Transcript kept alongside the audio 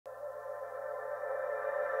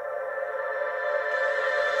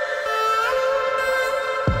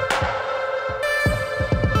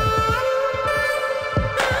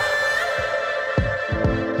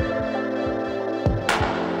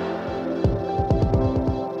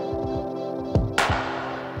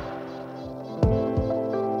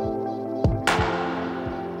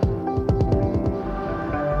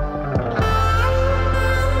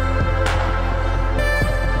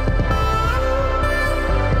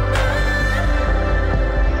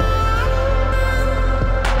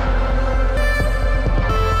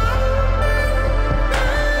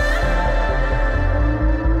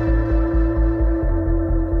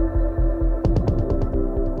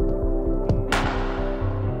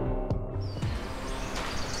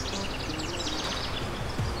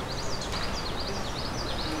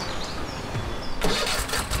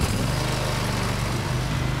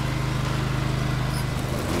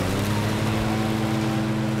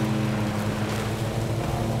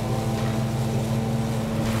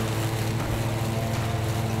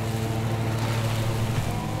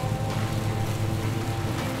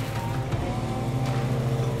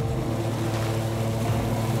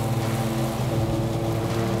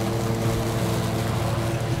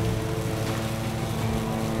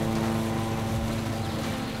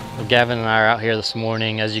Gavin and I are out here this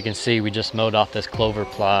morning. As you can see, we just mowed off this clover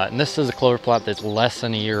plot, and this is a clover plot that's less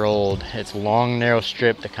than a year old. It's a long, narrow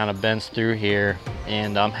strip that kind of bends through here,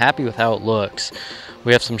 and I'm happy with how it looks.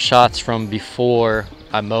 We have some shots from before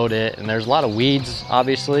I mowed it, and there's a lot of weeds,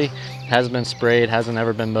 obviously. It hasn't been sprayed, hasn't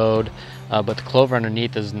ever been mowed, but the clover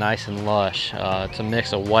underneath is nice and lush. It's a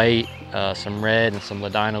mix of white, some red, and some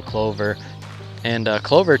ladino clover. And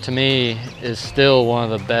clover to me is still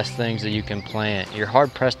one of the best things that you can plant. You're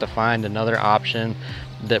hard pressed to find another option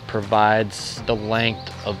that provides the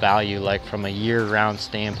length of value, like from a year-round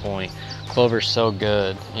standpoint. Clover's so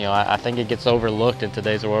good. You know, I think it gets overlooked in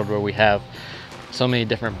today's world where we have so many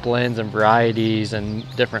different blends and varieties and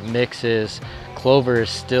different mixes. Clover is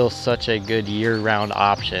still such a good year-round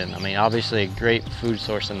option. I mean, obviously a great food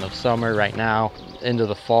source in the summer right now, into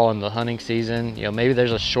the fall and the hunting season. You know, maybe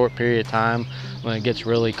there's a short period of time when it gets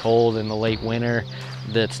really cold in the late winter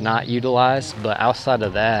that's not utilized, but outside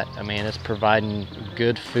of that, I mean, it's providing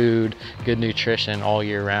good food, good nutrition all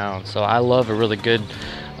year round. So I love a really good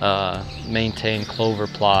maintained clover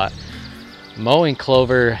plot. Mowing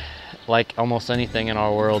clover, like almost anything in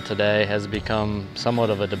our world today, has become somewhat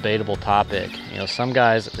of a debatable topic. You know, some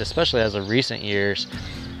guys, especially as of recent years,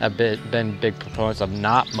 have been big proponents of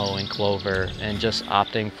not mowing clover and just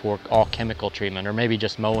opting for all chemical treatment, or maybe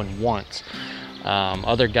just mowing once.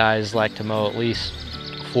 Other guys like to mow at least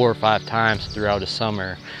 4 or 5 times throughout a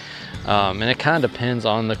summer. And it kind of depends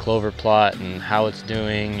on the clover plot and how it's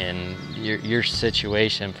doing and your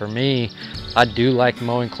situation. For me, I do like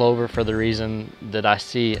mowing clover for the reason that I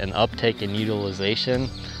see an uptake in utilization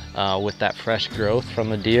with that fresh growth from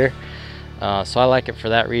the deer. So I like it for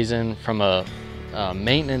that reason. From a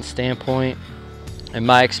maintenance standpoint, in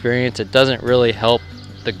my experience, it doesn't really help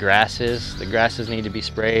the grasses. The grasses need to be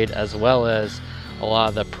sprayed, as well as a lot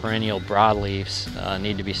of the perennial broadleaves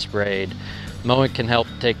need to be sprayed. Mowing can help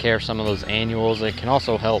take care of some of those annuals. It can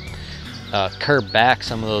also help curb back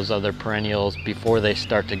some of those other perennials before they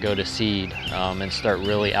start to go to seed and start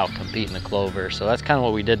really out competing the clover. So that's kind of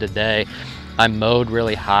what we did today. I mowed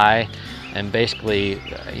really high, and basically,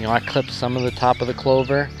 you know, I clipped some of the top of the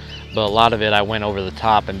clover, but a lot of it I went over the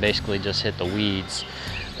top and basically just hit the weeds.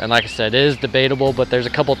 And like I said, it is debatable, but there's a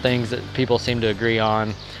couple things that people seem to agree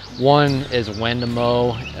on. One is when to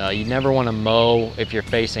mow. You never want to mow if you're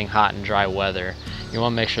facing hot and dry weather. You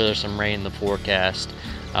want to make sure there's some rain in the forecast.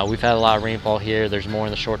 We've had a lot of rainfall here. There's more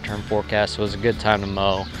in the short-term forecast, so it's a good time to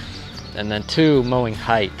mow. And then 2, mowing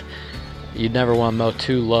height. You never want to mow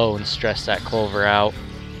too low and stress that clover out.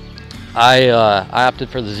 I opted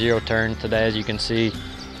for the 0 turn today. As you can see,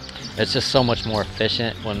 it's just so much more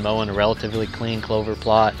efficient when mowing a relatively clean clover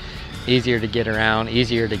plot. Easier to get around,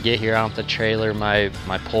 easier to get here. I don't have to trailer my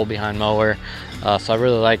pull behind mower. So I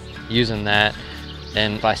really like using that.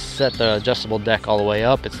 And if I set the adjustable deck all the way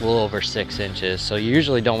up, it's a little over 6 inches. So you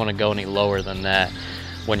usually don't want to go any lower than that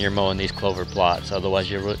when you're mowing these clover plots. Otherwise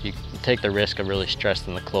you take the risk of really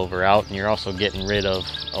stressing the clover out, and you're also getting rid of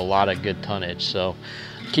a lot of good tonnage. So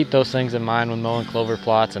keep those things in mind when mowing clover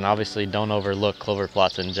plots, and obviously don't overlook clover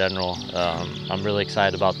plots in general. I'm really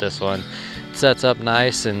excited about this one. It sets up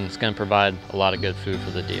nice, and it's going to provide a lot of good food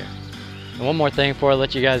for the deer. And one more thing before I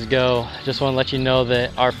let you guys go, just want to let you know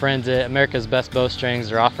that our friends at America's Best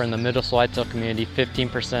Bowstrings are offering the Middle Whitetail community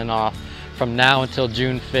 15% off from now until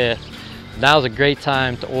June 5th. Now's a great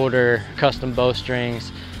time to order custom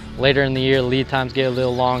bowstrings. Later in the year, lead times get a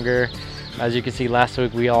little longer. As you can see, last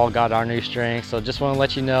week we all got our new strings. So just want to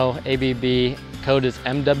let you know, ABB, code is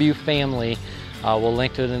MWFAMILY. We'll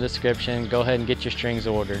link to it in the description. Go ahead and get your strings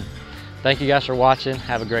ordered. Thank you guys for watching.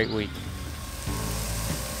 Have a great week.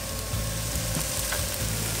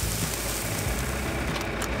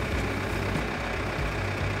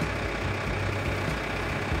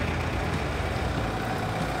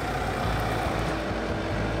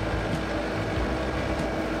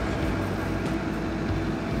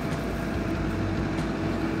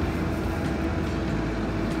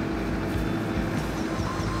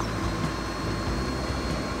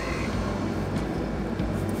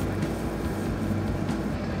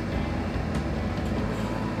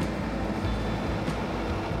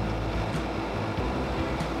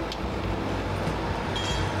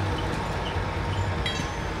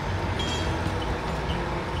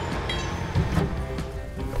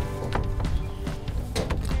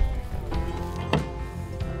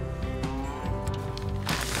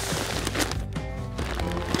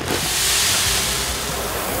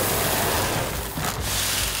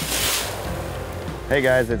 Hey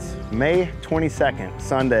guys, it's May 22nd,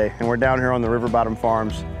 Sunday, and we're down here on the River Bottom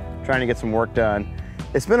Farms trying to get some work done.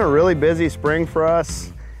 It's been a really busy spring for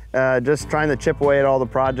us, just trying to chip away at all the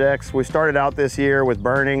projects. We started out this year with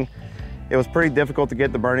burning, It was pretty difficult to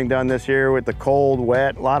get the burning done this year with the cold,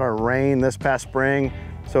 wet, a lot of rain this past spring.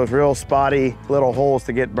 So it's real spotty little holes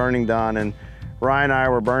to get burning done. And Ryan and I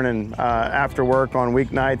were burning after work on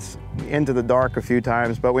weeknights into the dark a few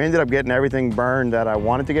times, but we ended up getting everything burned that I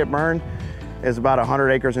wanted to get burned. It's about 100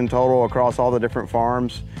 acres in total across all the different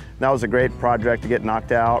farms. That was a great project to get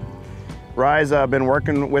knocked out. Rye's been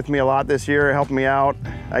working with me a lot this year, helping me out.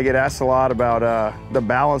 I get asked a lot about the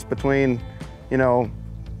balance between, you know,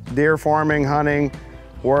 deer farming, hunting,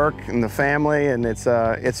 work, and the family, and it's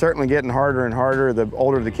certainly getting harder and harder. The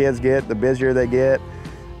older the kids get, the busier they get.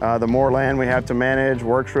 The more land we have to manage.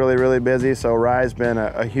 Work's really, really busy, so Rye's been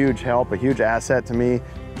a huge help, a huge asset to me,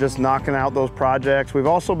 just knocking out those projects. We've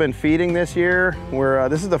also been feeding this year.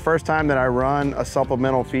 This is the first time that I run a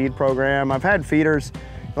supplemental feed program. I've had feeders.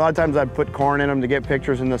 A lot of times I'd put corn in them to get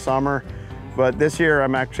pictures in the summer, but this year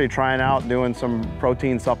I'm actually trying out doing some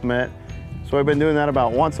protein supplement. So I've been doing that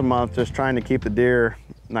about once a month, just trying to keep the deer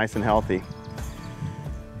nice and healthy.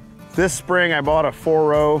 This spring I bought a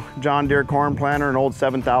 4-row John Deere corn planter, an old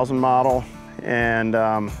 7000 model, and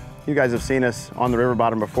you guys have seen us on the river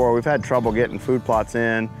bottom before. We've had trouble getting food plots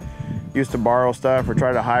in. Used to borrow stuff or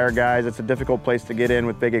try to hire guys. It's a difficult place to get in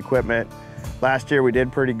with big equipment. Last year we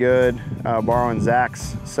did pretty good, borrowing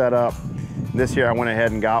Zach's setup. This year I went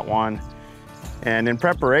ahead and got one. And in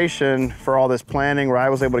preparation for all this planning, where I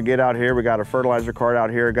was able to get out here, we got a fertilizer cart out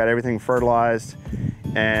here, got everything fertilized,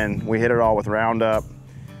 and we hit it all with Roundup.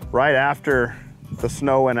 Right after the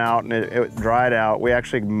snow went out and it dried out, we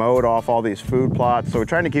actually mowed off all these food plots. So we're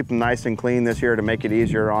trying to keep them nice and clean this year to make it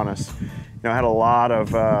easier on us. You know, I had a lot of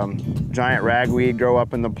giant ragweed grow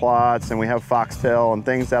up in the plots, and we have foxtail and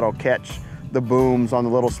things that'll catch the booms on the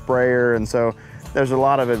little sprayer. And so there's a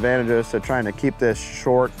lot of advantages to trying to keep this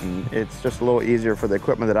short, and it's just a little easier for the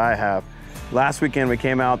equipment that I have. Last weekend we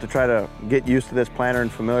came out to try to get used to this planter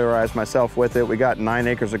and familiarize myself with it. We got 9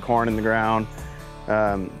 acres of corn in the ground.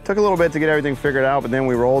 Took a little bit to get everything figured out, but then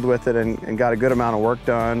we rolled with it and got a good amount of work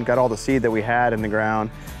done, got all the seed that we had in the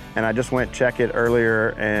ground. And I just went check it earlier,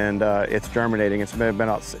 and it's germinating. It's been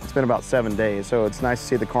about 7 days, so it's nice to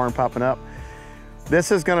see the corn popping up.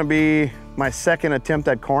 This is gonna be my second attempt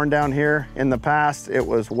at corn down here. In the past, it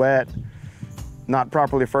was wet, not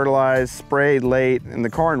properly fertilized, sprayed late, and the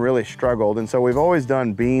corn really struggled. And so we've always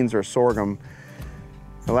done beans or sorghum.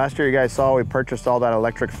 The last year you guys saw, we purchased all that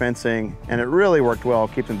electric fencing, and it really worked well,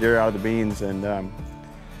 keeping deer out of the beans and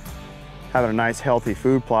having a nice healthy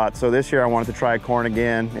food plot. So this year I wanted to try corn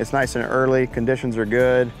again. It's nice and early, conditions are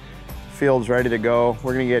good, field's ready to go.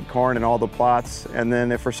 We're gonna get corn in all the plots, and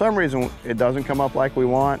then if for some reason it doesn't come up like we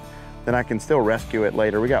want, then I can still rescue it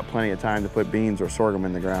later. We got plenty of time to put beans or sorghum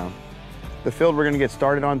in the ground. The field we're gonna get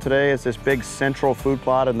started on today is this big central food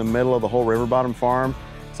plot in the middle of the whole river bottom farm.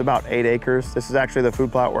 It's about 8 acres. This is actually the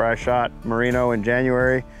food plot where I shot merino in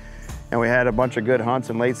January, and we had a bunch of good hunts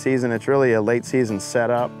in late season. It's really a late season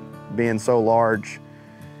setup, being so large.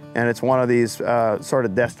 And it's one of these sort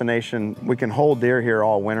of destination, we can hold deer here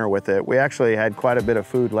all winter with it. We actually had quite a bit of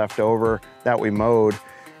food left over that we mowed,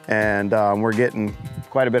 and we're getting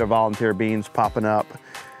quite a bit of volunteer beans popping up.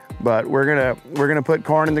 But we're gonna put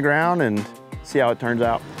corn in the ground and see how it turns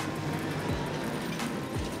out.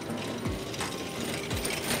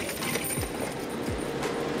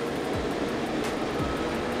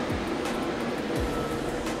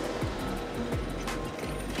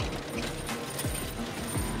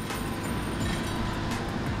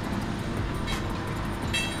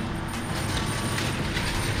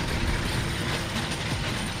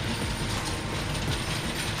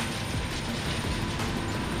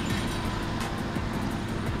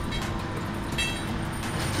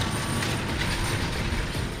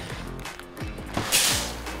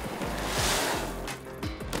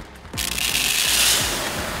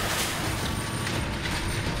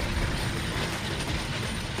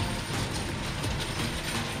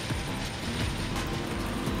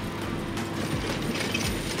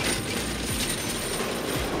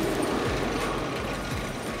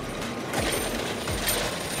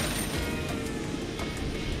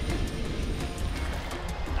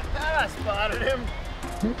 I spotted him.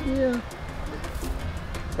 Yeah.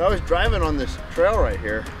 So I was driving on this trail right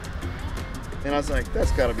here, and I was like,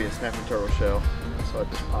 that's gotta be a snapping turtle shell. So I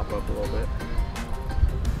just pop up a little bit.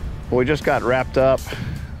 Well, we just got wrapped up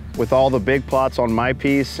with all the big plots on my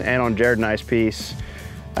piece and on Jared and I's piece.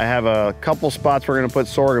 I have a couple spots we're gonna put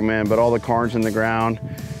sorghum in, but all the corn's in the ground.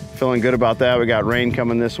 Feeling good about that. We got rain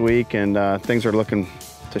coming this week, and things are looking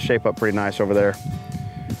to shape up pretty nice over there.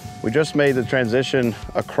 We just made the transition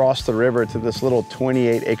across the river to this little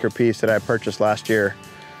 28 acre piece that I purchased last year.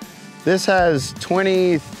 This has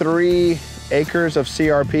 23 acres of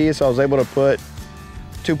CRP, so I was able to put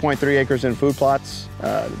 2.3 acres in food plots,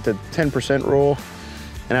 the 10% rule.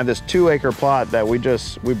 And I have this 2-acre plot that we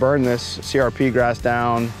burned this CRP grass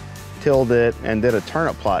down, tilled it, and did a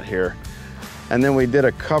turnip plot here. And then we did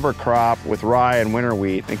a cover crop with rye and winter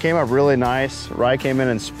wheat. It came up really nice. Rye came in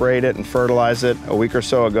and sprayed it and fertilized it a week or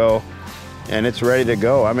so ago, and it's ready to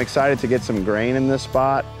go. I'm excited to get some grain in this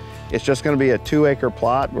spot. It's just gonna be a 2-acre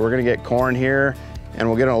plot, but we're gonna get corn here, and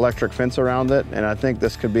we'll get an electric fence around it, and I think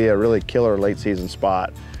this could be a really killer late season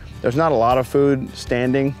spot. There's not a lot of food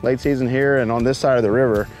standing late season here, and on this side of the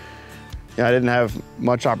river, I didn't have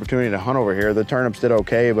much opportunity to hunt over here. The turnips did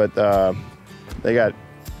okay, but they got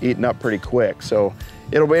eaten up pretty quick. So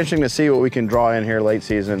it'll be interesting to see what we can draw in here late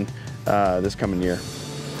season this coming year.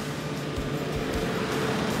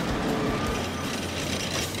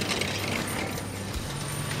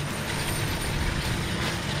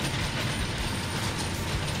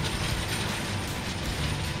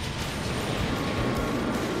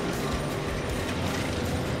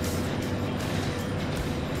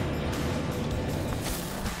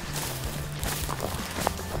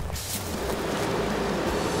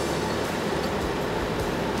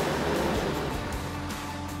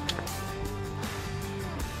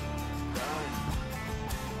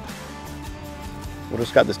 We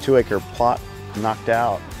just got this 2-acre plot knocked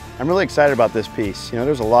out. I'm really excited about this piece. You know,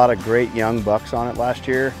 there's a lot of great young bucks on it last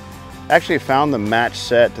year. I actually found the match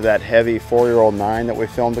set to that heavy 4-year-old 9 that we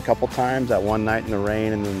filmed a couple times, that one night in the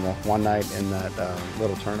rain and then the one night in that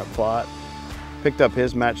little turnip plot. Picked up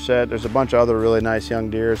his match set. There's a bunch of other really nice young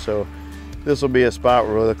deer, so this will be a spot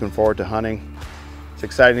we're really looking forward to hunting. It's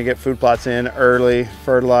exciting to get food plots in early,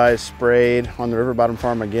 fertilized, sprayed on the River Bottom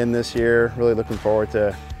Farm again this year. Really looking forward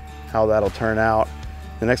to how that'll turn out.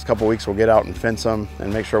 The next couple weeks we'll get out and fence them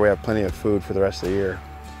and make sure we have plenty of food for the rest of the year.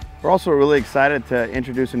 We're also really excited to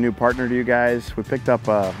introduce a new partner to you guys. We picked up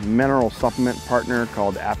a mineral supplement partner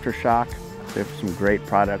called Aftershock. They have some great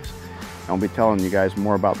products, and I'll be telling you guys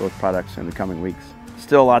more about those products in the coming weeks.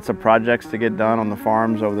 Still lots of projects to get done on the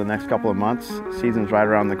farms over the next couple of months. Season's right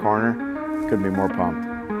around the corner. Couldn't be more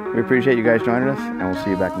pumped. We appreciate you guys joining us, and we'll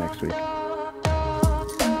see you back next week.